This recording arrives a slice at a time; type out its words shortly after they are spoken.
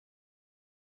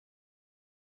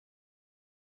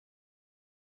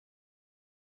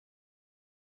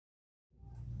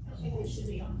should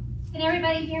be on. Can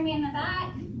everybody hear me in the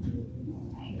back?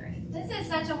 Okay, great. This is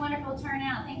such a wonderful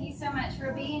turnout. Thank you so much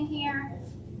for being here.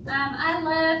 I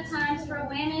love times for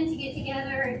women to get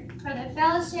together for the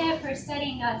fellowship, for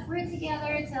studying God's Word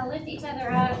together, to lift each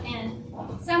other up, and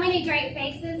so many great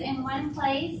faces in one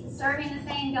place serving the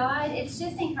same God. It's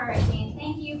just encouraging.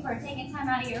 Thank you for taking time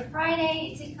out of your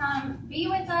Friday to come be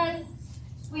with us.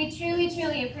 We truly,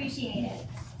 truly appreciate it.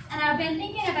 And I've been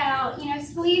thinking about,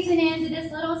 squeezing into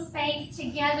this little space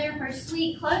together for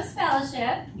sweet, close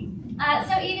fellowship.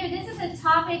 So either this is a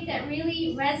topic that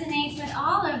really resonates with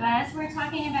all of us. We're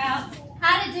talking about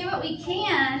how to do what we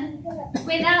can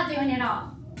without doing it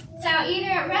all. So either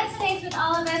it resonates with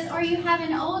all of us, or you have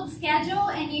an old schedule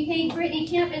and you think Brittany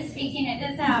Kemp is speaking at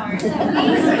this hour. So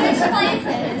we switch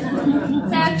places.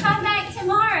 So come back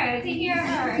tomorrow to hear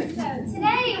her. So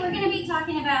today we're going to be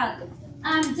talking about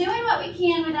doing what we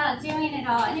can without doing it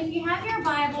all. And if you have your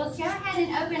Bibles, go ahead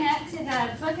and open up to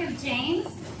the book of James.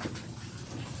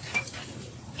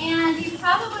 And you've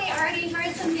probably already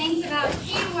heard some things about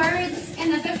key words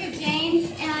in the book of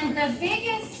James. And the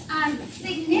biggest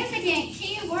significant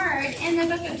key word in the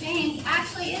book of James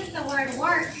actually is the word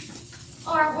work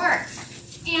or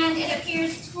works. And it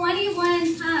appears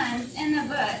 21 times in the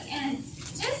book. And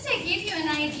just to give you an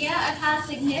idea of how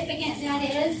significant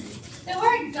that is, the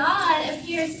word God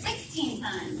appears 16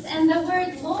 times, and the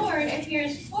word Lord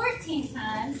appears 14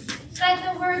 times,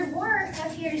 but the word work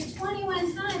appears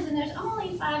 21 times, and there's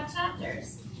only 5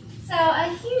 chapters. So a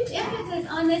huge emphasis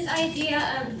on this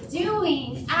idea of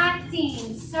doing,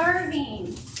 acting,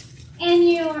 serving. In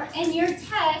your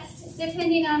text,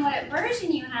 depending on what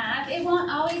version you have, it won't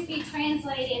always be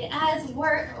translated as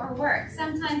work or work.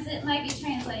 Sometimes it might be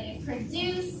translated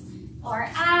produce or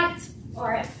act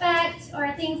or effect,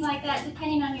 or things like that,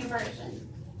 depending on your version.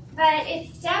 But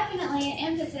it's definitely an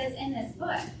emphasis in this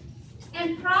book.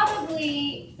 And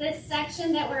probably this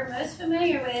section that we're most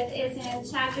familiar with is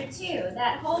in chapter 2,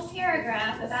 that whole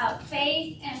paragraph about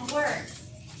faith and works.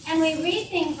 And we read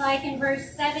things like in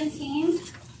verse 17,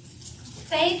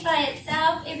 faith by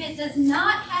itself, if it does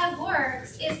not have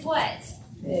works, is what?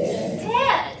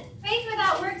 Dead. Faith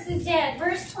without works is dead.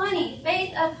 Verse 20,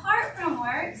 faith apart from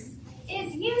works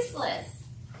is useless.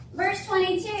 Verse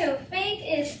 22, faith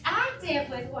is active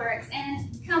with works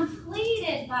and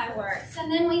completed by works.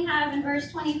 And then we have in verse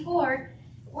 24,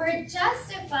 we're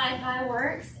justified by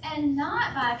works and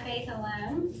not by faith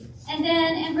alone. And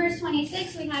then in verse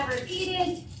 26, we have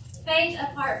repeated, faith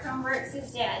apart from works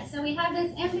is dead. So we have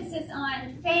this emphasis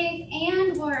on faith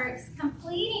and works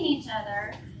completing each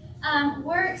other,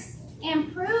 works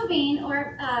improving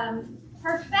or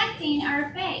perfecting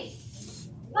our faith.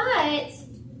 But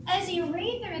as you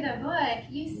read through the book,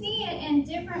 you see it in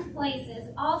different places,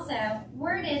 also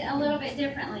worded a little bit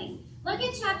differently. Look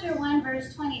at chapter 1,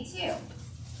 verse 22.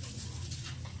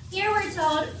 Here we're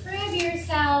told, prove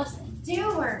yourselves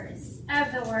doers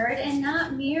of the word and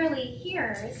not merely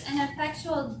hearers. An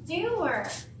effectual doer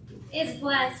is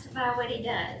blessed by what he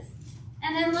does.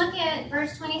 And then look at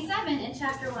verse 27 in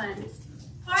chapter 1.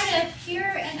 Part of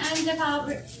pure and undefiled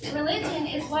religion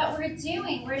is what we're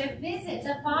doing. We're to visit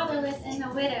the fatherless and the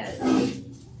widows.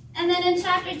 And then in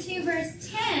chapter 2,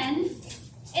 verse 10,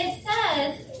 it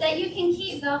says that you can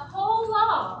keep the whole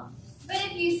law, but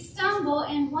if you stumble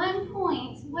in one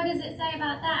point, what does it say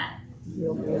about that?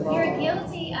 You're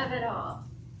guilty of it all.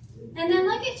 And then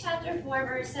look at chapter 4,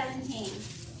 verse 17.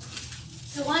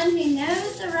 The one who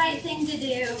knows the right thing to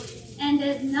do and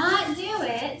does not do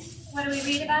it, what do we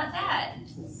read about that?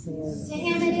 To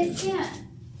him it is sin.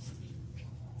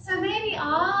 So maybe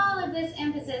all of this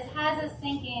emphasis has us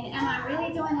thinking, am I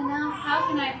really doing enough? How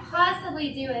can I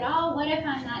possibly do it all? What if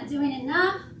I'm not doing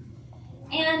enough?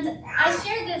 And I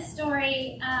shared this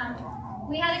story.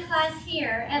 We had a class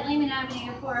here at Lehman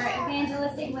Avenue for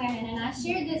evangelistic women, and I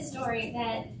shared this story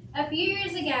that a few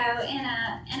years ago in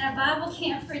a Bible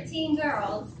camp for teen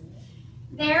girls,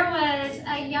 there was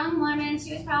a young woman.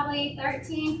 She was probably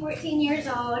 13, 14 years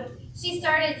old. She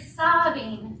started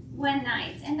sobbing one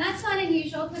night. And that's not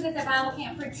unusual because it's a Bible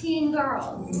camp for teen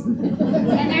girls.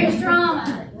 And there's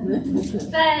drama.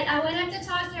 But I went up to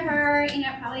talk to her. It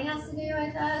probably has to do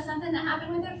with something that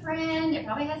happened with a friend. It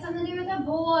probably has something to do with a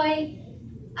boy.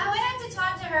 I went up to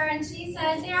talk to her, and she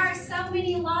said, there are so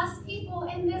many lost people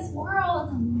in this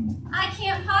world. I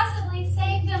can't possibly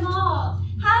save them all.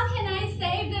 How can I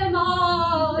save them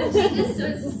all? And she just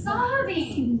was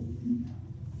sobbing.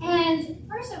 And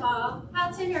first of all, how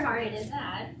tenderhearted is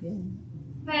that?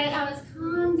 But I was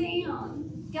calm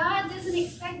down. God doesn't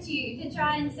expect you to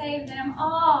try and save them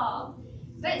all.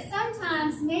 But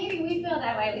sometimes maybe we feel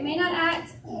that way. We may not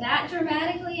act that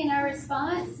dramatically in our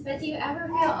response, but do you ever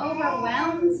feel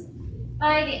overwhelmed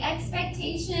by the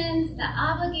expectations, the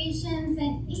obligations,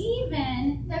 and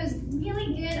even those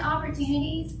really good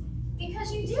opportunities?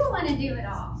 Because you do want to do it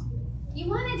all. You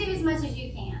want to do as much as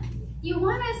you can. You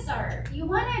want to serve. You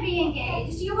want to be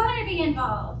engaged. You want to be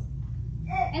involved.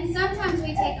 And sometimes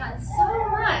we take on so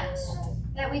much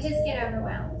that we just get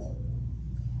overwhelmed.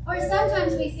 Or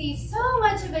sometimes we see so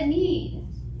much of a need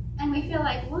and we feel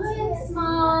like one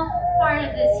small part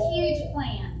of this huge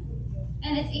plan,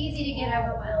 and it's easy to get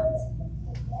overwhelmed.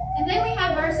 And then we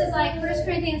have verses like 1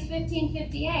 Corinthians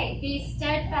 15:58, be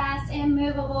steadfast,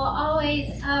 immovable, always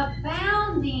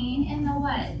abounding in the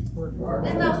what?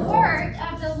 In the work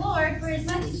of the Lord, for as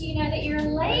much as you know that your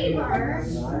labor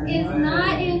is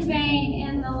not in vain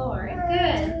in the Lord.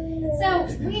 Good. So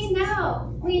we know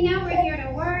we're here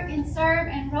to work and serve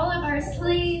and roll up our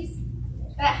sleeves,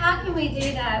 but how can we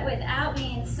do that without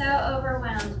being so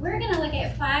overwhelmed? We're going to look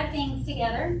at 5 things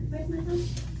together. Where's my phone?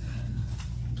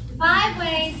 5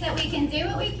 ways that we can do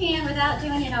what we can without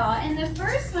doing it all. And the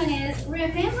first one is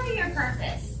remember your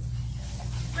purpose.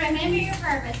 Remember your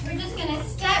purpose. We're just going to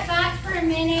step back for a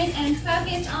minute and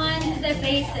focus on the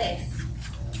basics.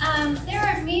 There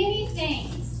are many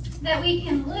things that we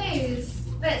can lose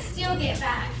but still get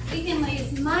back. We can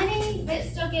lose money but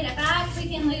still get it back. We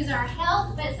can lose our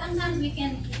health, but sometimes we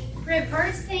can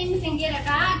reverse things and get it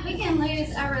back. We can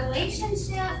lose a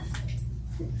relationship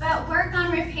but work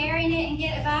on repairing it and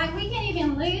get it back. We can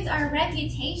even lose our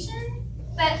reputation,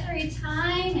 but through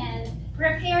time and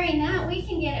repairing that, we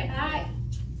can get it back.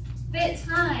 But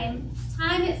time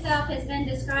itself has been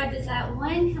described as that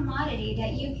one commodity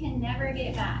that you can never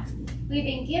get back. We've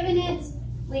been given it,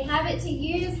 we have it to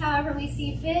use however we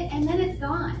see fit, and then it's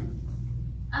gone.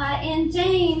 In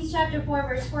James chapter 4,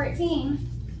 verse 14,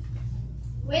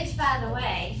 which, by the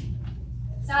way,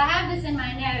 so I have this in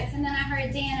my notes, and then I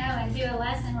heard Dan Owen do a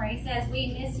lesson where he says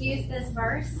we misuse this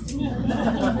verse.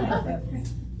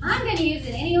 I'm going to use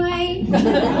it anyway.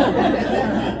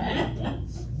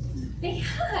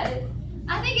 Because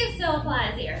I think it still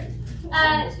applies here.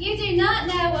 You do not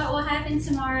know what will happen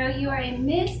tomorrow. You are a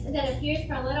mist that appears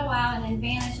for a little while and then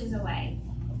vanishes away.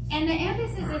 And the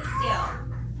emphasis is still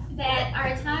that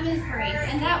our time is brief.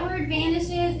 And that word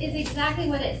vanishes is exactly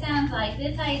what it sounds like.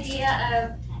 This idea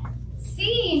of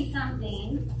seeing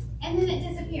something and then it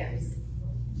disappears.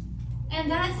 And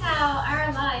that's how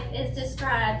our life is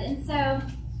described. And so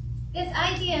this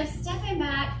idea of stepping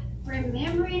back,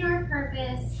 remembering our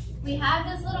purpose, we have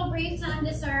this little brief time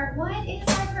to serve. What is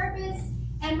our purpose?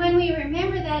 And when we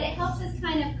remember that, it helps us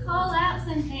kind of call out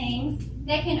some things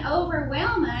that can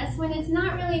overwhelm us when it's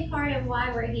not really part of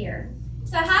why we're here.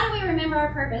 So how do we remember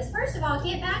our purpose? First of all,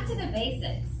 get back to the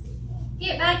basics.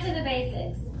 Get back to the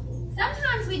basics.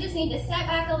 Sometimes we just need to step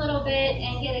back a little bit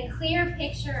and get a clear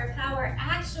picture of how we're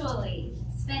actually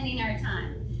spending our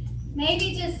time.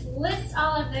 Maybe just list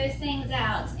all of those things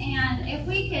out. And if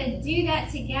we could do that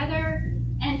together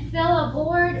and fill a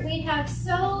board, we'd have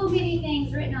so many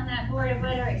things written on that board of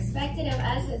what are expected of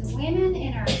us as women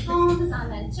in our homes, on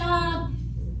the job,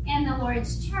 in the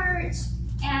Lord's church.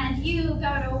 And you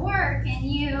go to work and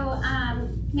you,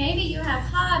 maybe you have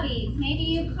hobbies, maybe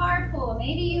you carpool,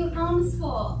 maybe you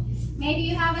homeschool, maybe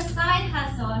you have a side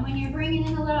hustle and when you're bringing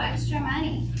in a little extra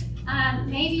money.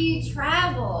 Maybe you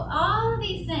travel, all of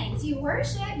these things. You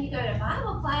worship, you go to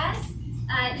Bible class,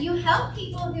 you help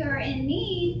people who are in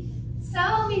need.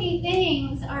 So many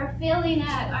things are filling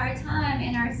up our time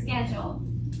and our schedule.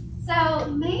 So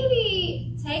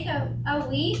maybe take a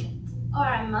week or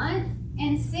a month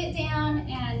and sit down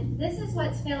and this is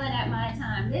what's filling up my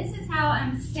time. This is how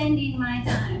I'm spending my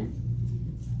time.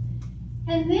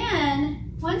 And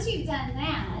then, once you've done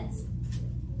that,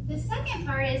 the second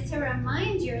part is to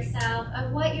remind yourself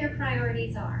of what your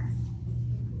priorities are.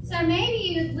 So maybe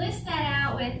you list that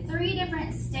out with 3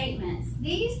 different statements.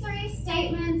 These 3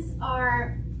 statements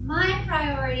are my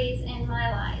priorities in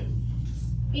my life.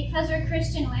 Because we're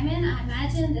Christian women, I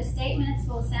imagine the statements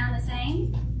will sound the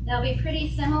same. They'll be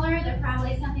pretty similar. They're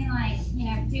probably something like,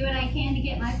 do what I can to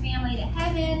get my family to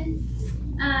heaven,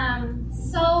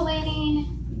 soul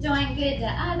winning, doing good to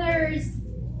others.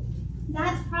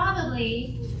 That's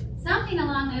probably something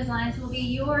along those lines will be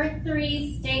your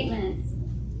 3 statements.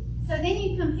 So then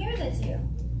you compare the 2.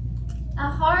 A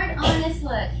hard, honest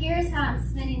look. Here's how I'm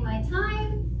spending my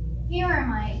time. Here are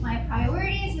my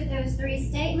priorities with those 3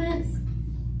 statements.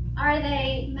 Are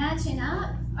they matching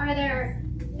up? Are there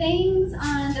things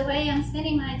on the way I'm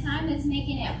spending my time that's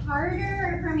making it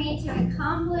harder for me to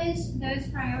accomplish those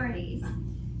priorities?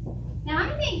 Now, I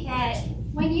think that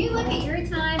when you look at your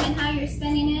time and how you're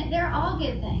spending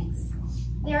good things.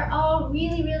 They're all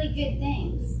really, really good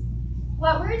things.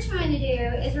 What we're trying to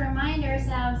do is remind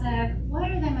ourselves of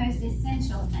what are the most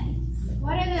essential things.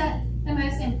 What are the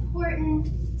most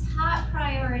important, top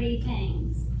priority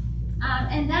things?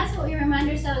 And that's what we remind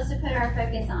ourselves to put our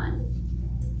focus on.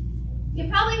 You've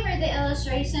probably heard the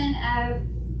illustration of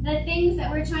the things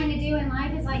that we're trying to do in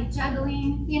life is like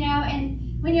juggling,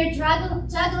 and when you're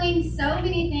juggling so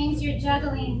many things, you're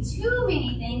juggling too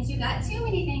many things, you got too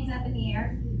many things up in the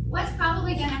air, what's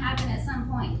probably going to happen at some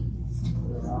point?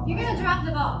 You're going to drop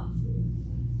the ball.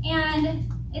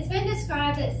 And it's been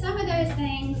described that some of those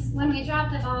things, when we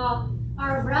drop the ball,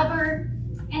 are rubber.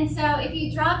 And so if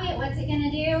you drop it, what's it going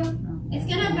to do? It's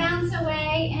going to bounce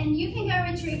away, and you can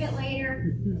go retrieve it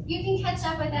later. You can catch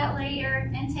up with that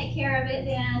later and take care of it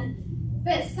then.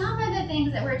 But some of the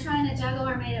things that we're trying to juggle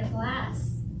are made of glass.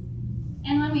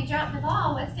 And when we drop the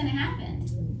ball, what's going to happen?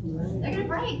 They're going to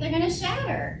break. They're going to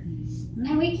shatter.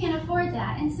 And we can't afford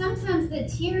that. And sometimes the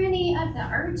tyranny of the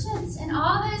urgent and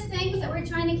all those things that we're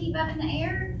trying to keep up in the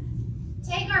air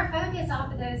take our focus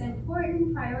off of those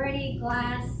important priority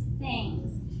glass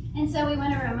things. And so we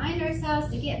want to remind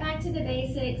ourselves to get back to the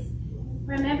basics.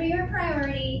 Remember your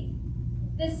priority.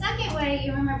 The second way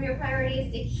you remember your priority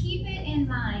is to keep it in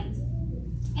mind.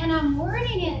 And I'm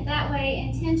wording it that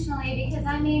way intentionally because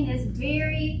I mean this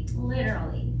very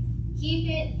literally. Keep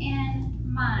it in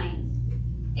mind.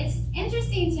 It's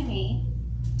interesting to me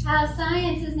how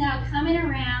science is now coming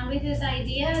around with this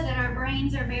idea that our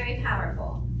brains are very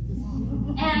powerful.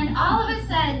 And all of a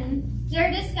sudden,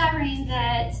 they're discovering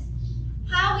that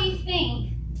how we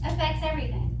think affects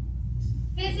everything.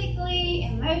 Physically,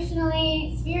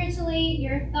 emotionally, spiritually,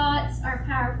 your thoughts are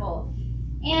powerful.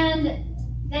 And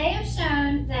they have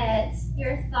shown that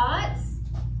your thoughts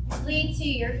lead to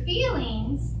your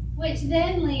feelings, which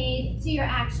then lead to your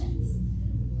actions.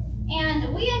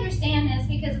 And we understand this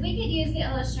because we could use the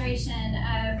illustration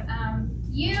of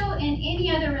you in any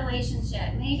other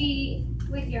relationship, maybe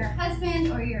with your husband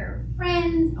or your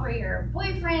friend or your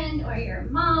boyfriend or your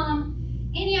mom,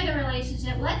 any other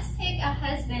relationship. Let's pick a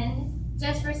husband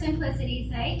just for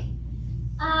simplicity's sake.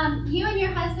 You and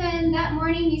your husband, that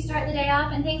morning you start the day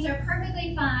off and things are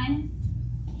perfectly fine.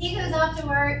 He goes off to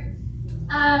work.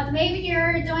 Maybe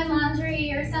you're doing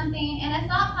laundry or something and a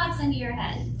thought pops into your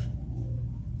head.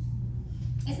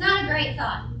 It's not a great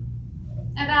thought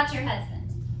about your husband.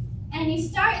 And you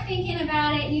start thinking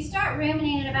about it and you start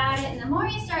ruminating about it, and the more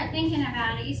you start thinking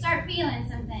about it, you start feeling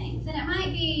some things. And it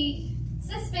might be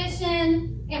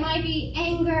suspicion, it might be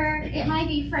anger, it might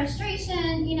be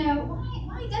frustration.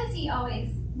 Why does he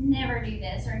always never do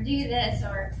this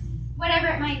or whatever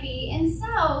it might be? And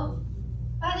so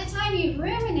by the time you've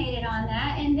ruminated on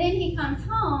that and then he comes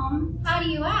home, how do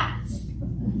you act?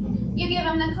 You give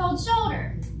him the cold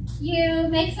shoulder. You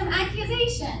make some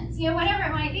accusations, whatever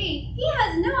it might be. He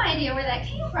has no idea where that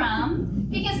came from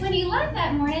because when he left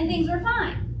that morning, things were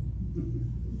fine.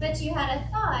 But you had a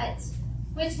thought,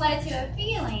 which led to a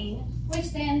feeling,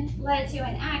 which then led to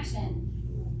an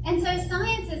action. And so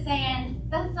science is saying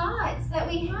the thoughts that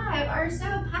we have are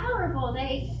so powerful.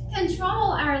 They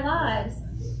control our lives.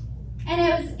 And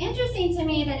it was interesting to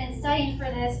me that in studying for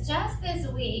this, just this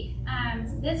week,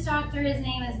 this doctor, his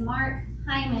name is Mark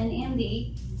Hyman,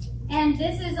 MD, and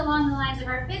this is along the lines of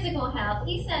our physical health.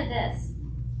 He said this: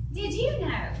 did you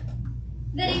know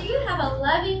that if you have a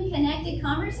loving, connected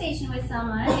conversation with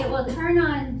someone, it will turn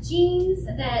on genes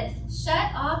that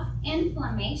shut off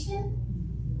inflammation?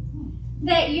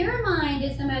 That your mind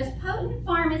is the most potent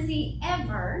pharmacy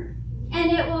ever,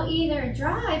 and it will either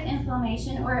drive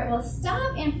inflammation or it will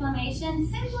stop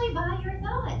inflammation simply by your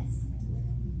thoughts.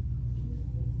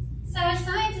 So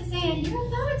science is saying your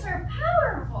thoughts are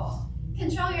powerful.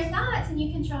 Control your thoughts and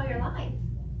you control your life.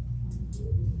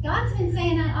 God's been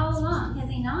saying that all along, has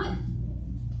he not?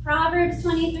 Proverbs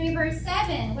 23 verse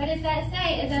 7, what does that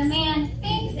say? As a man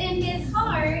thinks in his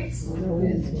heart, so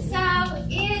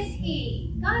is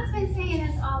he. God's been saying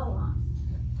this all along.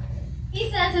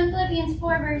 He says in Philippians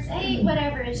 4 verse 8,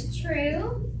 whatever is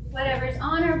true, whatever is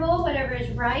honorable, whatever is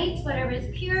right, whatever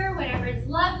is pure, whatever is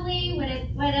lovely,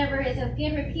 whatever is of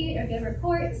good repute or good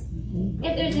report,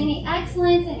 if there's any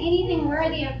excellence and anything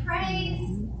worthy of praise,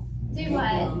 do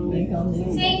what?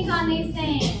 Think on these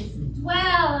things. Dwell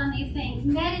on these things.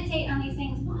 Meditate on these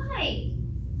things. Why?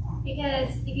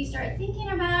 Because if you start thinking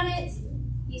about it,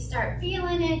 you start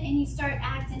feeling it, and you start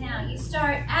acting out. You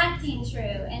start acting true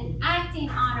and acting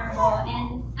honorable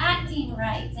and acting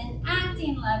right and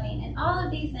acting loving and all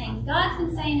of these things. God's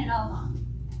been saying it all along.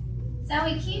 So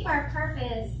we keep our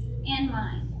purpose in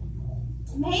mind.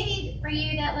 Maybe for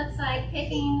you that looks like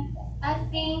picking a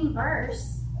theme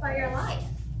verse for your life.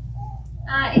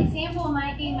 Example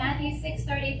might be Matthew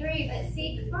 6:33, but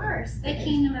seek first the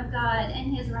kingdom of God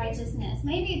and his righteousness.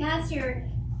 Maybe that's your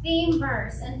theme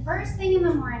verse. And first thing in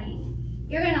the morning,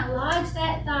 you're going to lodge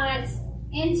that thought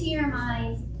into your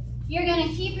mind. You're going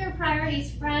to keep your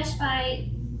priorities fresh by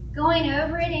going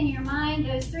over it in your mind,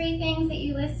 those 3 things that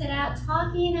you listed out,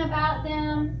 talking about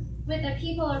them with the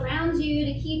people around you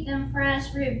to keep them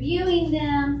fresh, reviewing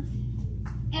them,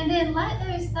 and then let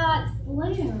those thoughts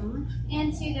bloom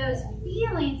into those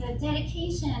feelings of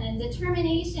dedication and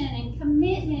determination and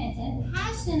commitment and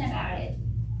passion about it.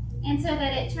 And so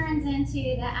that it turns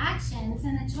into the actions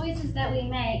and the choices that we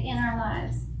make in our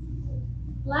lives.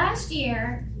 Last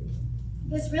year,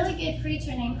 this really good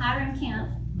preacher named Hiram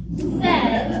Kemp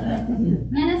said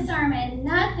in a sermon,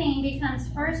 nothing becomes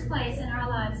first place in our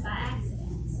lives by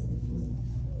accident.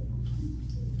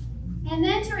 And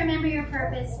then to remember your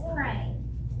purpose, pray.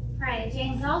 Pray.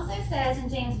 James also says in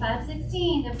James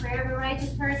 5:16, the prayer of a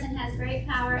righteous person has great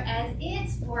power as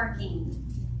it's working.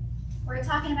 We're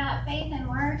talking about faith and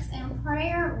works, and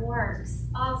prayer works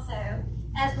also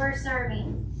as we're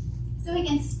serving. So we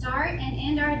can start and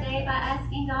end our day by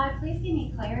asking God, please give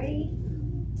me clarity.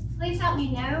 Please help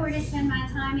me know where to spend my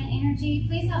time and energy.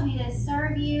 Please help me to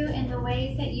serve you in the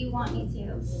ways that you want me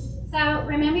to. So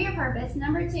remember your purpose.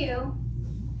 Number 2,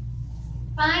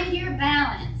 find your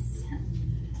balance.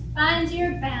 Find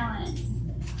your balance.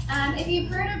 If you've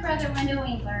heard of Brother Wendell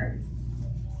Winkler,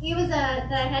 he was the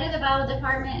head of the Bible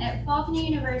department at Faulkner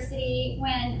University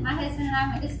when my husband and I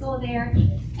went to school there.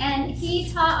 And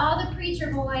he taught all the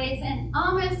preacher boys, and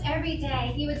almost every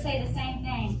day he would say the same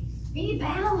thing. Be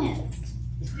balanced.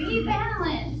 Be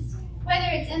balanced. Whether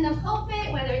it's in the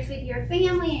pulpit, whether it's with your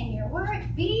family and your work,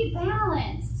 be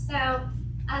balanced. So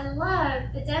I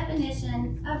love the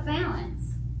definition of balance.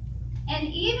 And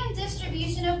even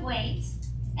distribution of weight,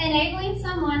 enabling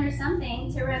someone or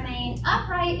something to remain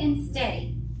upright and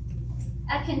steady.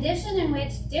 A condition in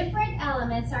which different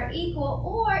elements are equal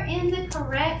or in the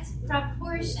correct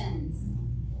proportions.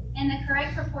 In the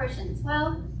correct proportions.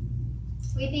 Well,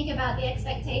 we think about the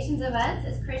expectations of us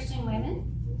as Christian women.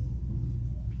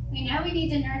 We know we need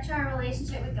to nurture our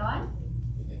relationship with God.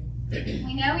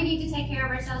 We know we need to take care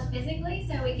of ourselves physically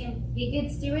so we can be good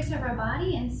stewards of our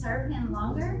body and serve Him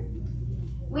longer.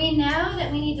 We know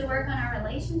that we need to work on our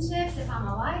relationships. If I'm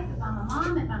a wife, if I'm a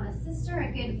mom, if I'm a sister,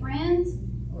 a good friend.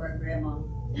 Or a grandma.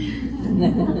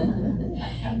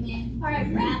 Or a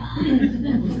grandma.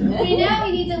 We know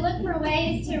we need to look for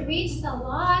ways to reach the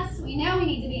lost. We know we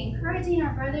need to be encouraging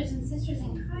our brothers and sisters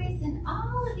in Christ and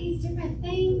all of these different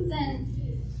things. And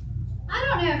I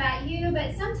don't know about you,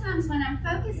 but sometimes when I'm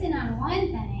focusing on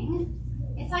one thing,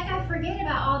 it's like I forget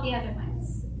about all the other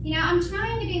ones. You know, I'm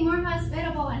trying to be more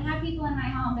hospitable and have people in my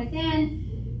home, but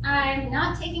then I'm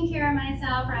not taking care of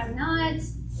myself, or I'm not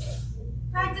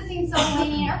practicing soul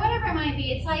winning, or whatever it might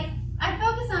be. It's like I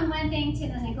focus on one thing to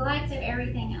the neglect of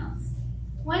everything else.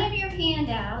 One of your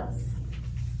handouts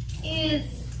is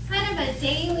kind of a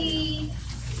daily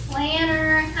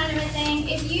planner kind of a thing.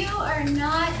 If you are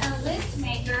not a list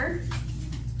maker,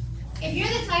 if you're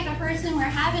the type of person where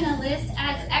having a list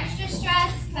adds extra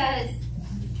stress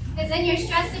because then you're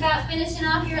stressed about finishing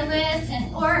off your list,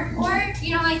 and or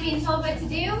you don't like being told what to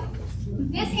do,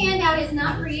 this handout is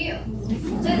not for you.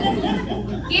 Just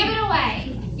give it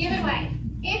away. Give it away.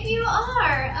 If you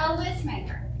are a list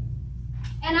maker,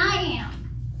 and I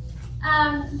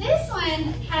am, this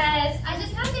one has, I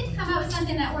just had to come up with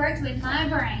something that worked with my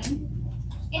brain.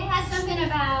 It has something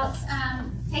about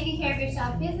taking care of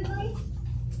yourself physically,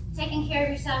 taking care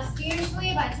of yourself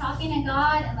spiritually by talking to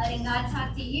God and letting God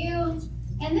talk to you.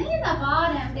 And then in the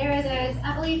bottom, there are those,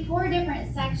 I believe, 4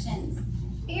 different sections.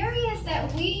 Areas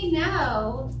that we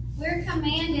know we're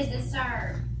commanded to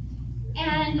serve.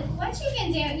 And what you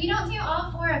can do, you don't do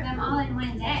all 4 of them all in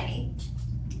one day.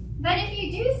 But if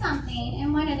you do something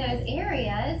in one of those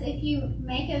areas, if you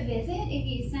make a visit, if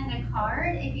you send a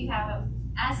card, if you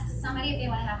ask somebody if they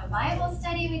want to have a Bible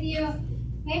study with you,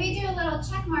 maybe do a little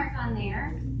check mark on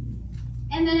there.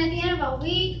 And then at the end of a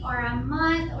week or a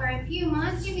month or a few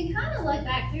months, you can kind of look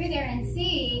back through there and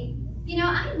see, you know,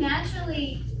 I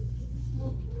naturally,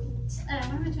 what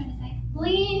am I trying to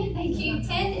say?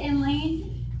 Tend and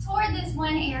lean toward this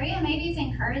one area. Maybe it's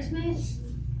encouragement.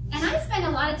 And I spend a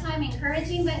lot of time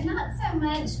encouraging, but not so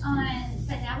much on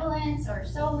benevolence or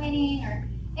soul winning, or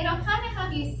it'll kind of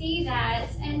help you see that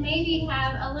and maybe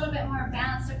have a little bit more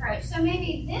balanced approach. So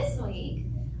maybe this week,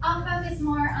 I'll focus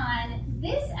more on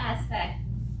this aspect.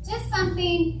 Just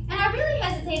something, and I really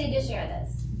hesitated to share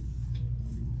this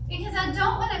because I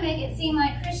don't want to make it seem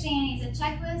like Christianity is a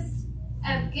checklist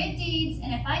of good deeds,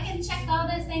 and if I can check all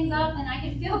those things off, then I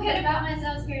can feel good about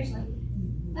myself spiritually.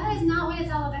 That is not what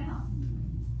it's all about.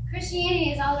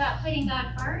 Christianity is all about putting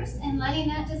God first and letting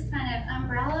that just kind of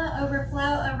umbrella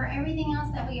overflow over everything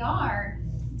else that we are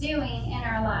doing in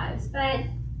our lives. But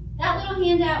that little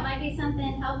handout might be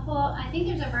something helpful. I think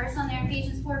there's a verse on there,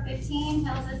 Ephesians 4:15,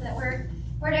 tells us that we're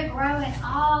to grow in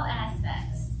all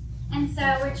aspects. And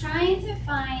so we're trying to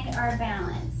find our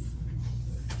balance.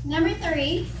 Number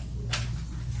 3,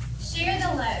 share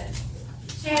the load.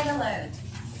 Share the load.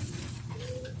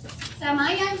 So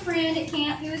my young friend at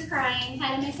camp who was crying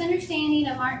had a misunderstanding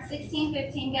of Mark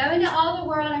 16:15. Go into all the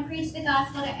world and preach the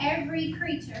gospel to every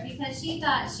creature, because she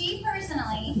thought she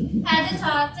personally had to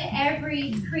talk to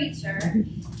every creature.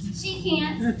 She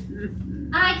can't,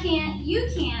 I can't, you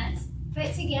can't,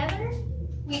 but together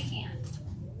we can.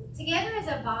 Together as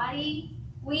a body,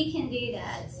 we can do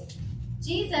that.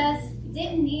 Jesus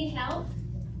didn't need help,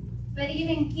 but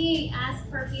even he asked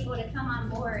for people to come on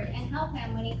board and help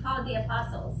him when he called the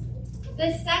apostles.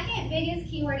 The second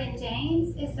biggest keyword in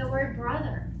James is the word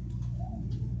brother.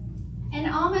 In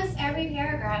almost every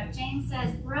paragraph, James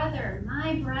says, brother,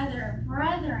 my brother,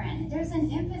 brethren. There's an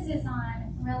emphasis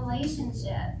on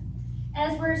relationship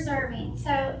as we're serving.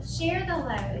 So share the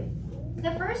load.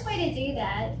 The first way to do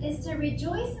that is to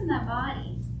rejoice in the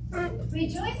body.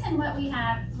 Rejoice in what we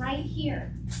have right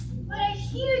here. What a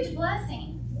huge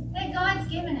blessing that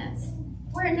God's given us.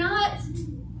 We're not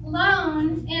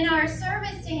alone in our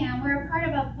service to him. We're a part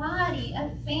of a body, a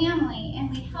family,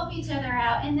 and we help each other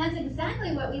out. And that's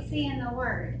exactly what we see in the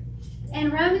Word.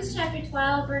 In Romans chapter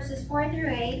 12, verses 4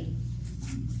 through 8,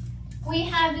 we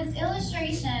have this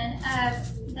illustration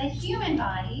of the human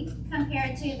body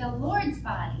compared to the Lord's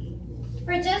body.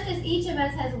 For just as each of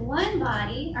us has one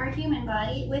body, our human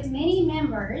body, with many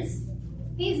members,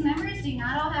 these members do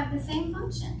not all have the same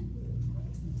function.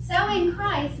 So in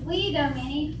Christ, we, though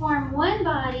many, form one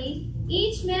body.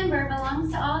 Each member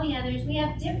belongs to all the others. We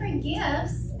have different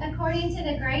gifts according to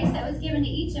the grace that was given to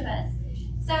each of us.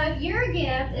 So if your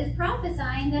gift is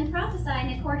prophesying, then prophesy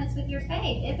in accordance with your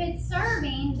faith. If it's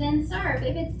serving, then serve.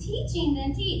 If it's teaching,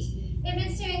 then teach. If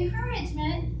it's to encourage,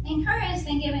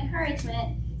 then give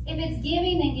encouragement. If it's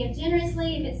giving, then give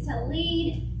generously. If it's to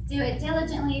lead, do it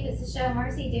diligently. If it's to show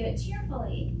mercy, do it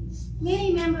cheerfully.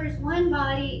 Many members, one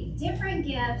body, different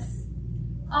gifts,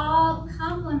 all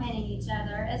complementing each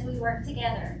other as we work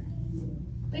together.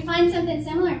 We find something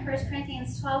similar in 1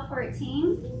 Corinthians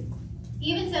 12:14.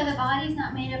 Even so, the body is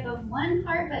not made up of one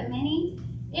part but many.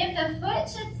 If the foot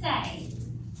should say,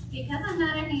 because I'm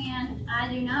not a hand, I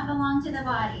do not belong to the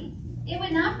body, it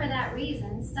would not for that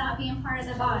reason stop being part of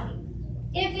the body.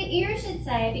 If the ear should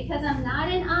say, because I'm not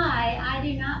an eye, I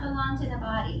do not belong to the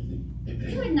body,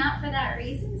 it would not for that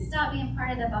reason stop being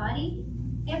part of the body.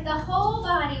 If the whole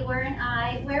body were an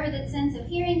eye, where would the sense of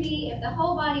hearing be? If the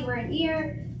whole body were an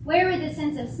ear, where would the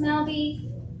sense of smell be?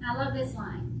 I love this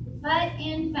line. But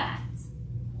in fact,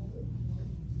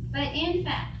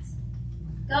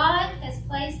 God has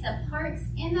placed the parts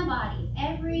in the body,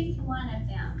 every one of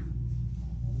them,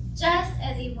 just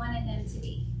as he wanted them to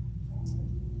be.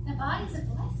 The body's a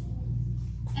blessing.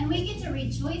 And we get to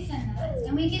rejoice in that.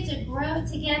 And we get to grow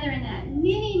together in that.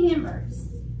 Many members,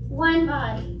 one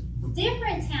body,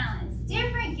 different talents,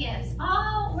 different gifts,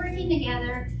 all working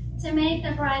together to make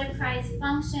the bride of Christ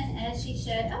function as she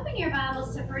should. Open your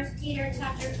Bibles to 1 Peter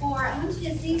chapter 4. I want you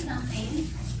to see something.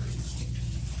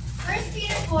 1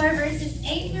 Peter 4, verses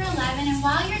 8 through 11. And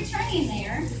while you're turning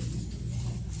there,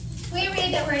 we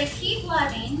read that we're to keep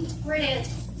loving, we're to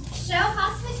show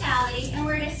hospitality, and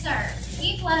we're to serve.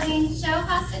 Keep loving, show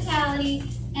hospitality,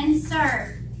 and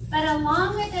serve. But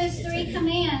along with those three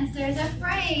commands, there's a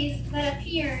phrase that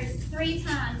appears 3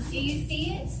 times. Do you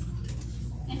see it?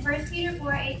 In 1 Peter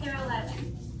 4, 8 through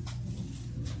 11.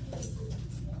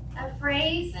 A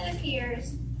phrase that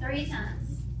appears 3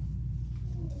 times.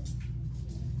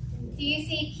 Do you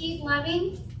see keep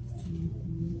loving,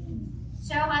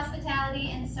 show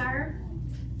hospitality, and serve?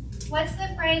 What's the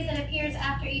phrase that appears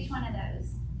after each one of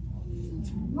those?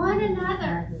 One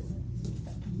another.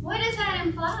 What does that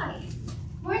imply?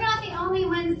 We're not the only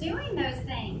ones doing those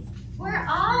things. We're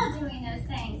all doing those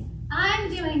things. I'm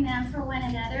doing them for one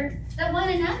another. The one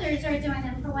another's are doing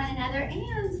them for one another,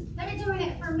 and they're doing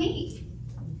it for me.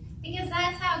 Because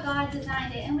that's how God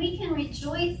designed it, and we can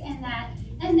rejoice in that.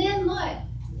 And then look,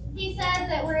 he says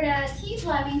that we're to keep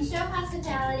loving, show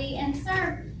hospitality, and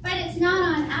serve. But it's not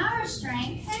on our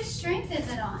strength. Whose strength is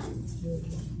it on?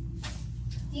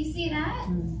 Do you see that?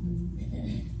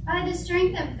 By the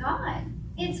strength of God.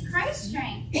 It's Christ's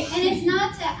strength. And it's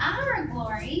not to our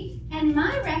glory and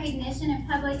my recognition and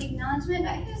public acknowledgement,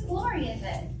 but whose glory is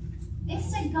it?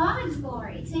 It's to God's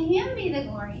glory. To him be the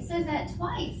glory. He says that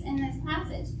twice in this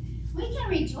passage. We can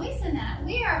rejoice in that.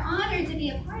 We are honored to be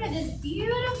a part of this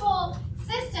beautiful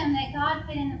system that God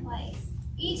put into place,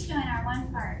 each doing our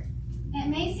one part. It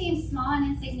may seem small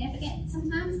and insignificant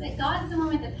sometimes, but God's the one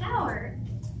with the power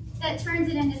that turns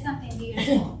it into something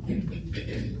beautiful.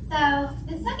 So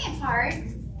the second part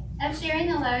of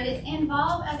sharing the load is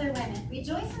involve other women.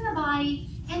 Rejoice in the body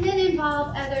and then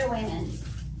involve other women.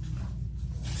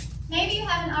 Maybe you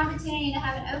have an opportunity to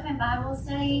have an open Bible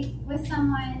study with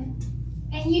someone,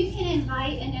 and you can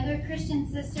invite another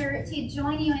Christian sister to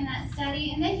join you in that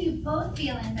study, and then you both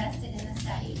feel invested in the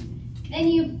study. Then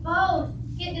you both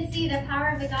get to see the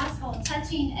power of the gospel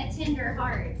touching a tender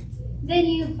heart. Then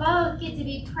you both get to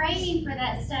be praying for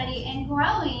that study and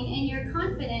growing in your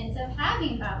confidence of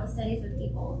having Bible studies with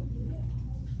people.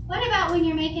 What about when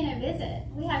you're making a visit?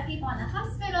 We have people in the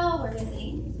hospital, we're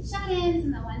visiting shut-ins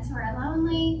and the ones who are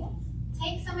lonely.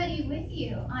 Take somebody with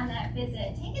you on that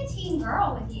visit. Take a teen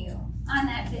girl with you on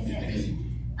that visit.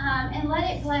 And let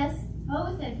it bless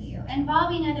both of you,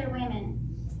 involving other women.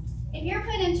 If you're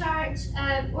put in charge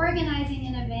of organizing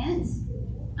an event,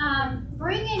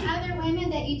 bring in other women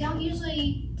that you don't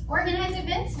usually organize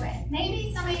events with.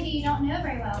 Maybe somebody that you don't know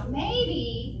very well.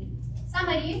 Maybe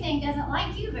somebody you think doesn't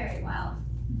like you very well.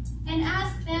 And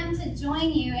ask them to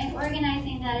join you in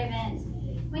organizing that event.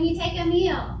 When you take a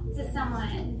meal to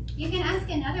someone, you can ask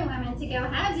another woman to go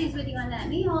halvesies with you on that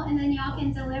meal, and then y'all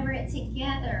can deliver it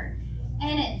together.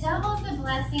 And it doubles the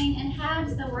blessing and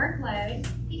halves the workload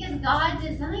because God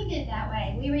designed it that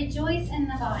way. We rejoice in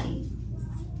the body.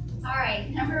 All right,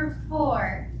 number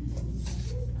 4.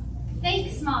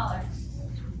 Think smaller.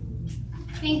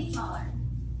 Think smaller.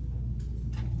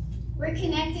 We're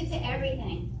connected to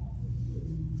everything.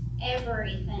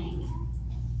 Everything.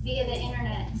 Via the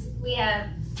internet. We have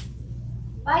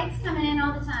bites coming in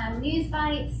all the time. News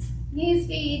bites, news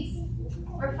feeds.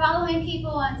 We're following people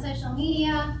on social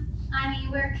media. I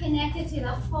mean, we're connected to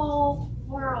the whole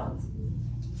world.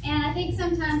 And I think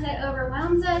sometimes that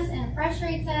overwhelms us and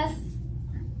frustrates us.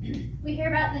 We hear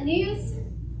about the news.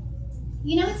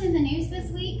 You know what's in the news this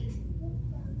week?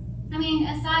 I mean,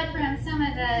 aside from some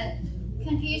of the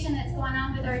confusion that's going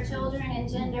on with our children and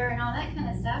gender and all that kind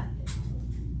of stuff,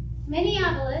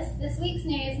 Minneapolis, this week's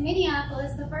news,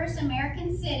 Minneapolis, the first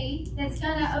American city that's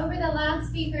going to, over the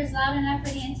loudspeakers loud enough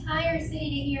for the entire city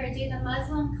to hear, do the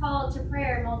Muslim call to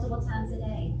prayer multiple times a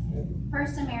day.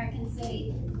 First American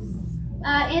city.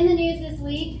 In the news this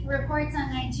week, reports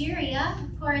on Nigeria,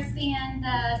 of course, being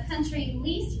the country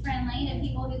least friendly to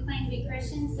people who claim to be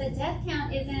Christians. The death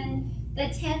count is in the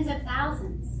tens of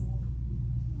thousands.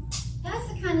 That's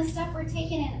the kind of stuff we're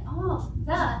taking in all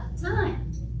the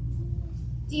time.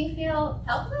 Do you feel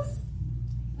helpless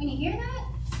when you hear that?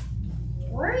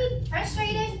 Worried,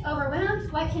 frustrated, overwhelmed?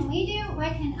 What can we do?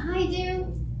 What can I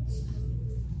do?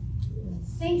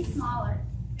 Think smaller.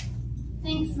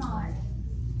 Think smaller.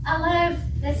 I love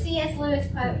the C.S. Lewis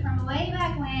quote from way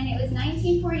back when. It was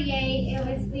 1948. It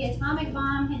was the atomic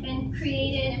bomb had been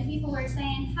created, and people were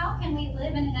saying, how can we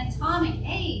live in an atomic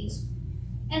age?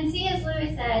 And C.S.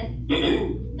 Lewis said,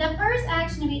 the first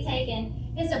action to be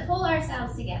taken is to pull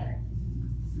ourselves together.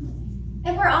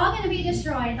 If we're all going to be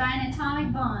destroyed by an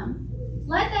atomic bomb,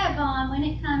 let that bomb, when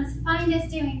it comes, find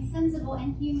us doing sensible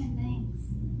and human things.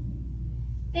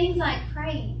 Things like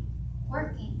praying,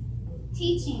 working,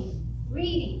 teaching,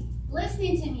 reading,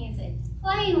 listening to music,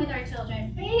 playing with our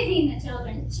children, bathing the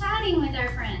children, chatting with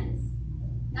our friends.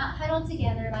 Not huddled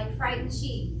together like frightened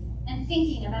sheep and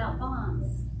thinking about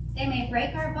bombs. They may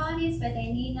break our bodies, but they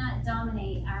need not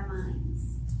dominate our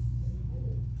minds.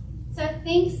 So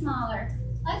think smaller.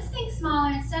 Let's think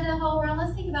smaller instead of the whole world.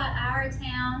 Let's think about our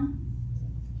town,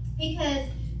 because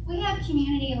we have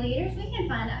community leaders. We can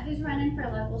find out who's running for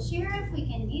local sheriff. We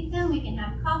can meet them. We can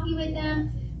have coffee with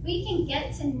them. We can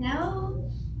get to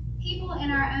know people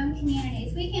in our own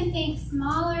communities. We can think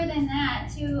smaller than that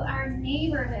to our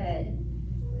neighborhood.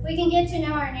 We can get to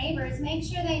know our neighbors. Make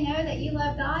sure they know that you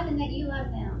love God and that you love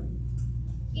them.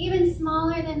 Even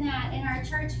smaller than that in our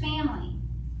church family.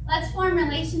 Let's form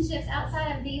relationships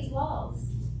outside of these walls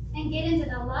and get into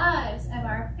the lives of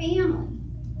our family.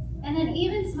 And then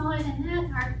even smaller than that,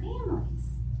 our families,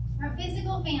 our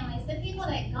physical families, the people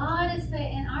that God has put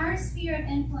in our sphere of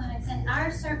influence and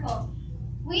our circle.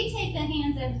 We take the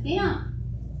hands of them,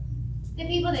 the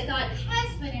people that God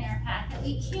has put in our path that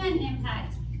we can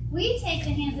impact. We take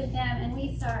the hands of them and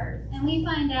we serve, and we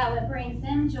find out what brings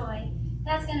them joy.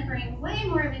 That's going to bring way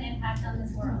more of an impact on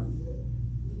this world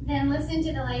than listen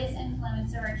to the latest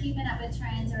influencer or keeping up with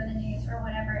trends or the news or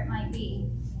whatever it might be.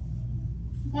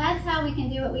 That's how we can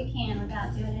do what we can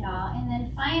without doing it all. And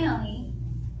then finally,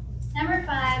 number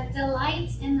 5, delight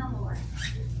in the Lord.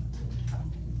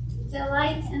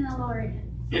 Delight in the Lord.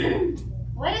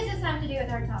 What does this have to do with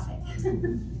our topic?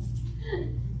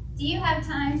 Do you have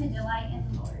time to delight in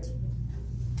the Lord?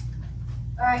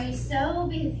 Or are you so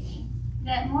busy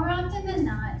that more often than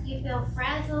not you feel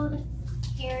frazzled,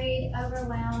 carried,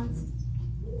 overwhelmed?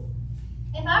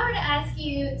 If I were to ask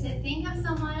you to think of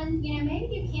someone,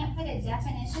 maybe you can't put a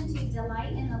definition to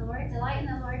delight in the Lord. Delight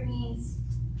in the Lord means,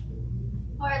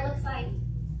 or it looks like.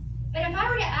 But if I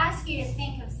were to ask you to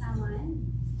think of someone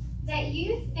that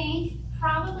you think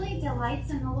probably delights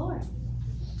in the Lord,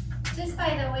 just by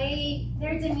the way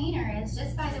their demeanor is,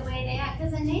 just by the way they act,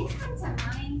 does a name come to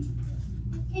mind?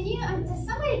 Does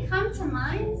somebody come to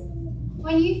mind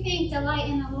when you think delight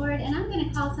in the Lord? And I'm going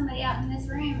to call somebody out in this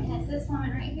room, and it's this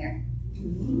woman right here.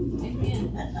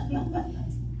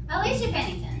 Alicia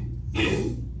Pennington.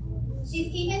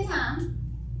 She's keeping time.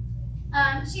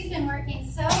 She's been working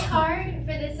so hard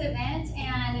for this event,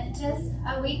 and just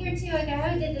a week or two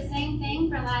ago did the same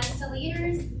thing for Lives to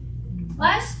Leaders.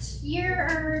 Last year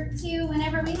or two,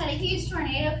 whenever we had a huge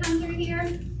tornado come through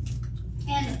here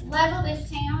and level this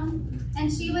town,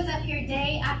 and she was up here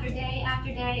day after day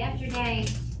after day after day,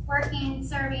 working,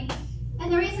 serving.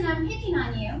 And the reason I'm picking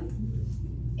on you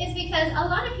is because a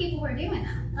lot of people were doing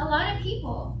that. A lot of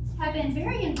people have been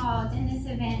very involved in this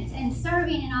event and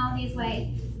serving in all these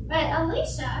ways. But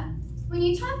Alicia, when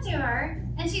you talk to her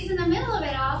and she's in the middle of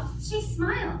it all, she's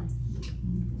smiling.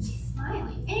 She's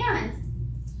smiling. And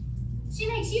she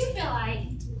makes you feel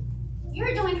like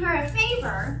you're doing her a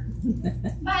favor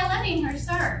by letting her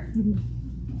serve.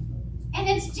 And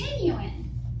it's genuine.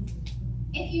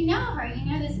 If you know her, you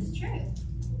know this is true.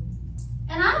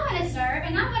 And I want to serve,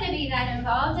 and I want to be that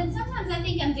involved, and sometimes I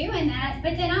think I'm doing that,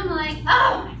 but then I'm like,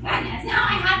 oh my goodness, now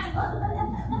I have to.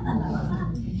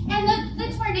 And the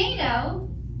tornado,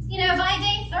 by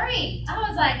day 3, I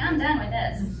was like, I'm done with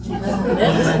this.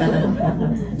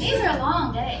 These are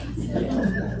long days.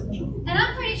 And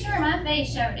I'm pretty sure my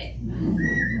face showed it.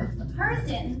 Hers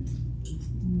didn't.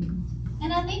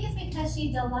 And I think it's because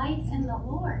she delights in the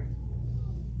Lord.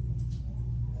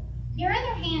 Your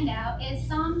other handout is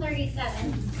Psalm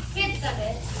 37, bits of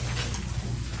it.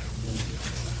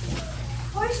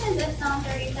 Portions of Psalm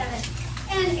 37.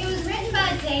 And it was written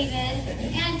by David.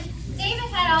 And David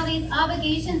had all these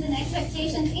obligations and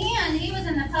expectations, and he was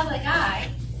in the public eye.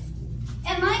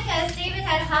 And like us, David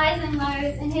had highs and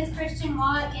lows in his Christian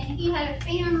walk, and he had a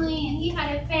family, and he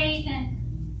had a faith, and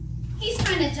he's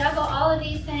trying to juggle all of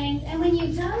these things. And when you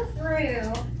go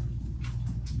through,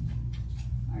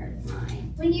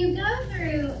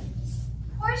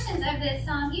 portions of this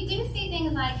psalm, you do see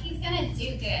things like he's going to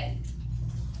do good.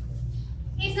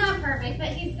 He's not perfect, but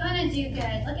he's going to do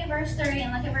good. Look at verse 30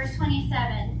 and look at verse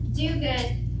 27. Do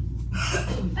good.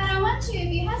 But I want you,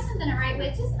 if you have something to write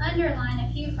with, just underline a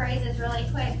few phrases really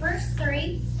quick. Verse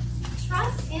 3,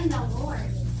 trust in the Lord.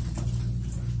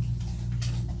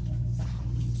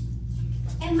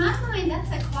 In my mind,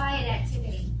 that's a quiet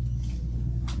activity.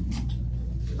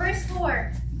 Verse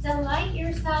 4, delight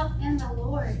yourself in the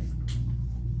Lord.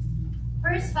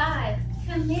 Verse 5,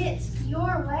 commit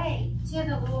your way to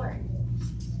the Lord.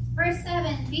 Verse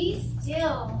 7, be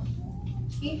still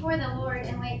before the Lord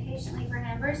and wait patiently for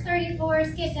him. Verse 34,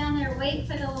 skip down there, wait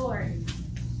for the Lord.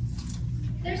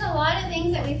 There's a lot of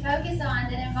things that we focus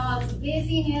on that involves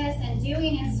busyness and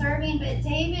doing and serving, but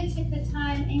David took the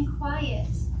time in quiet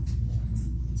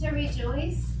to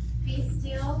rejoice, be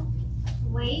still,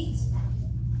 wait,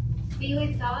 be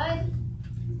with God.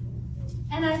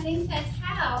 And I think that's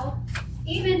how,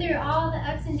 even through all the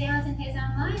ups and downs in his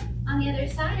own life, on the other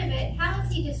side of it, how is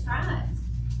he described?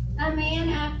 A man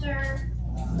after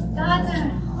God's own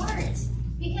heart,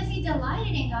 because he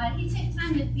delighted in God. He took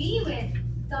time to be with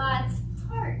God's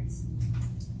heart.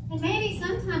 And maybe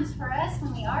sometimes for us,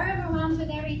 when we are overwhelmed with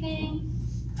everything,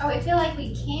 or we feel like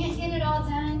we can't get it all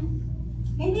done,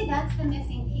 maybe that's the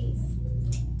missing piece.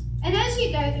 And as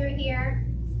you go through here,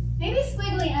 maybe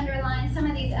squiggly underline some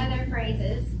of these other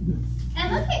phrases.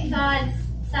 And look at God's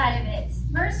side of it.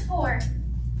 Verse 4,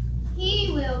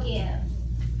 he will give.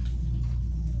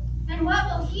 And what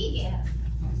will he give?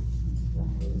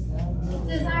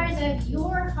 Desires of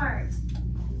your heart.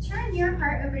 Turn your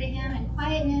heart over to him in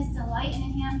quietness, delight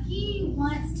in him. He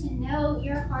wants to know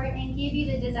your heart and give you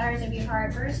the desires of your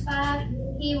heart. Verse 5,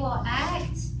 he will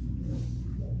act.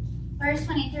 Verse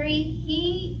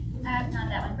 23, not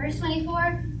that one. Verse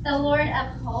 24, the Lord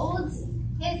upholds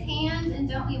his hand, and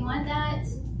don't we want that?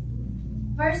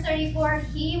 Verse 34,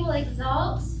 he will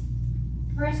exalt.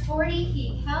 Verse 40,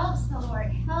 he helps, the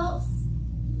Lord helps.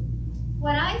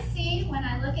 What I see when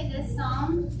I look at this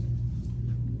psalm,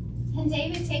 and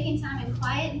David taking time in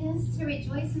quietness to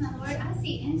rejoice in the Lord, I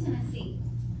see intimacy.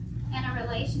 and a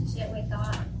relationship with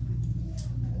God.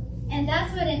 And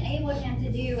that's what enabled him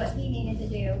to do what he needed to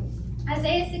do.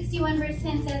 Isaiah 61 verse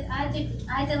 10 says, I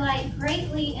delight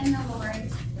greatly in the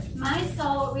Lord. My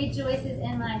soul rejoices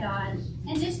in my God.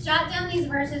 And just jot down these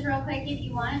verses real quick if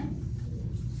you want.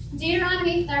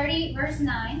 Deuteronomy 30 verse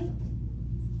 9.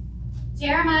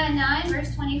 Jeremiah 9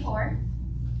 verse 24.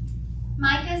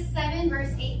 Micah 7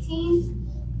 verse 18.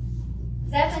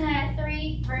 Zephaniah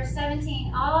 3 verse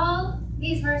 17. All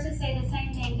these verses say the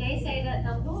same thing. They say that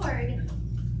the Lord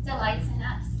delights in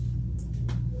us.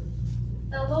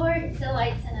 The Lord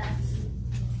delights in us.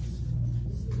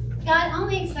 God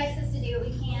only expects us to do what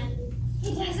we can.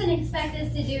 He doesn't expect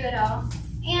us to do it all.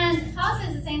 And Paul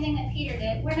says the same thing that Peter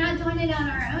did. We're not doing it on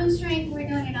our own strength. We're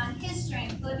doing it on his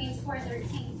strength, Philippians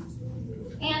 4:13.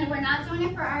 And we're not doing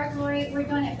it for our glory. We're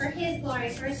doing it for his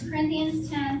glory. 1 Corinthians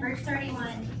 10, verse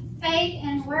 31. Faith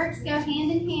and works go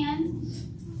hand in hand.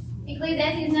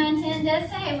 Ecclesiastes 9:10 does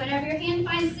say, whatever your hand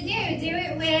finds to do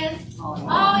it with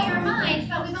all your might.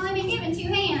 But we've only been given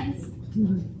two hands.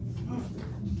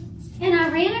 And I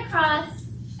ran across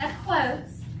a quote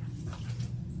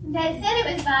that said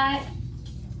it was by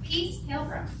Peace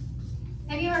Pilgrim.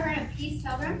 Have you ever heard of Peace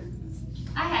Pilgrim?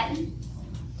 I hadn't.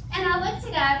 And I looked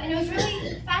it up, and it was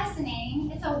really fascinating.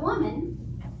 It's a woman.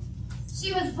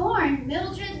 She was born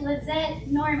Mildred Lizette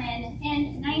Norman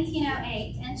in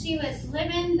 1908, and she was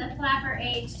living the flapper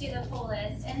age to the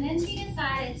fullest. And then she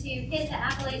decided to hit the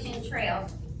Appalachian Trail.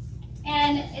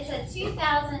 And it's a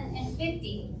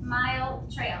 2,050-mile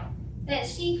trail that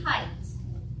she hiked.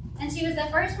 And she was the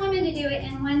first woman to do it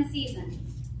in one season.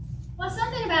 Well,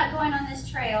 something about going on this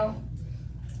trail,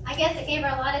 I guess it gave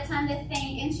her a lot of time to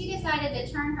think, and she decided to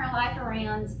turn her life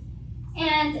around.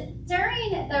 And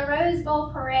during the Rose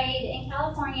Bowl parade in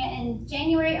California on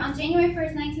January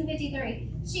 1st, 1953,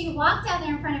 she walked out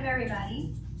there in front of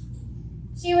everybody.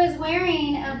 She was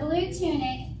wearing a blue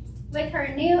tunic with her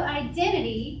new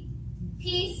identity,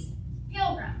 Peace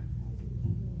Pilgrim.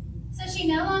 So she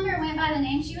no longer went by the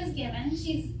name she was given.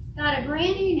 She's got a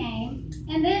brand new name.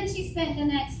 And then she spent the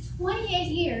next 28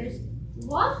 years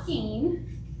walking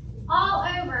all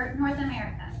over North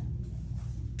America.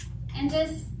 And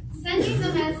just sending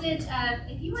the message of,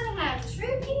 if you want to have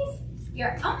true peace,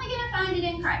 you're only going to find it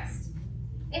in Christ.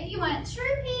 If you want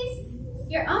true peace,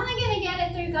 you're only going to get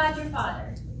it through God your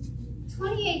Father.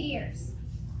 28 years.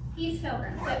 Peace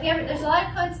Pilgrim. So if you ever, there's a lot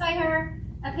of quotes by her.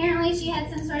 Apparently she had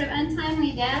some sort of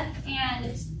untimely death,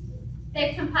 and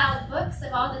they've compiled books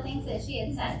of all the things that she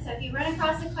had said. So if you run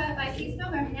across a quote by Peace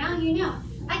Pilgrim, now you know.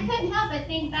 I couldn't help but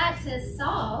think back to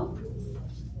Saul,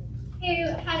 who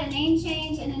had a name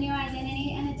change and a new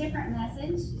identity and a different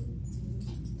message.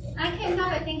 I couldn't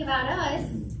help but think about us.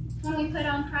 When we put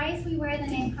on Christ, we wear the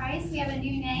name Christ. We have a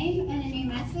new name and a new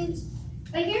message.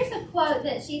 But here's a quote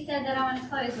that she said that I want to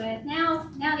close with. Now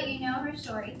that you know her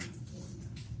story.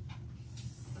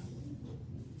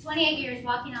 28 years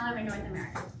walking all over North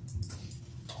America.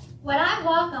 What I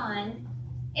walk on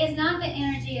is not the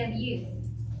energy of youth.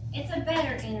 It's a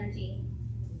better energy.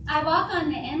 I walk on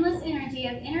the endless energy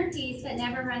of inner peace that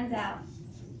never runs out.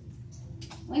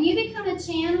 When you become a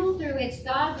channel through which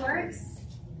God works,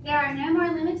 there are no more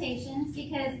limitations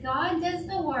because God does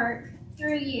the work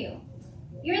through you.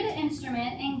 You're the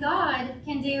instrument, and God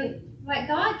can do what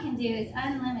God can do is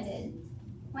unlimited.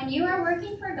 When you are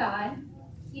working for God,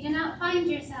 you do not find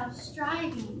yourself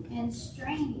striving and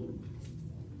straining.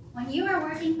 When you are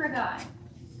working for God,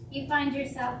 you find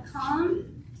yourself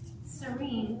calm,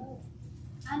 serene,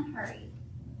 unhurried.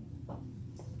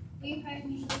 Will you pray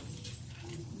with me?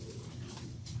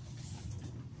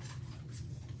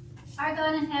 Our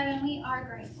God in heaven, we are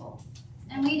grateful,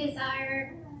 and we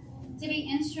desire to be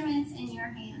instruments in your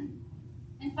hand.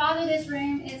 And Father, this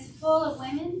room is full of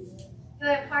women who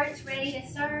have hearts ready to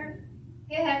serve,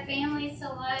 who have families to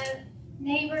love,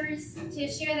 neighbors to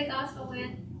share the gospel with.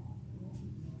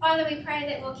 Father, we pray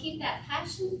that we'll keep that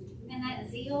passion and that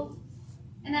zeal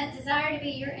and that desire to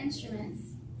be your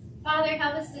instruments. Father,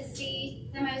 help us to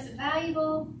see the most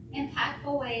valuable,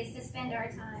 impactful ways to spend our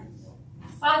time.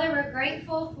 Father, we're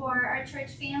grateful for our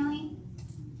church family,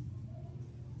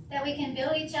 that we can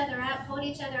build each other up, hold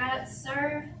each other up,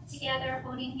 serve together,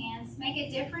 holding hands, make a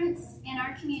difference in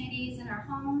our communities and our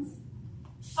homes.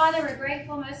 Father, we're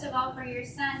grateful most of all for your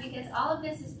Son, because all of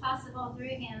this is possible through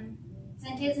him. It's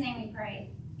in his name we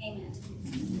pray. Amen.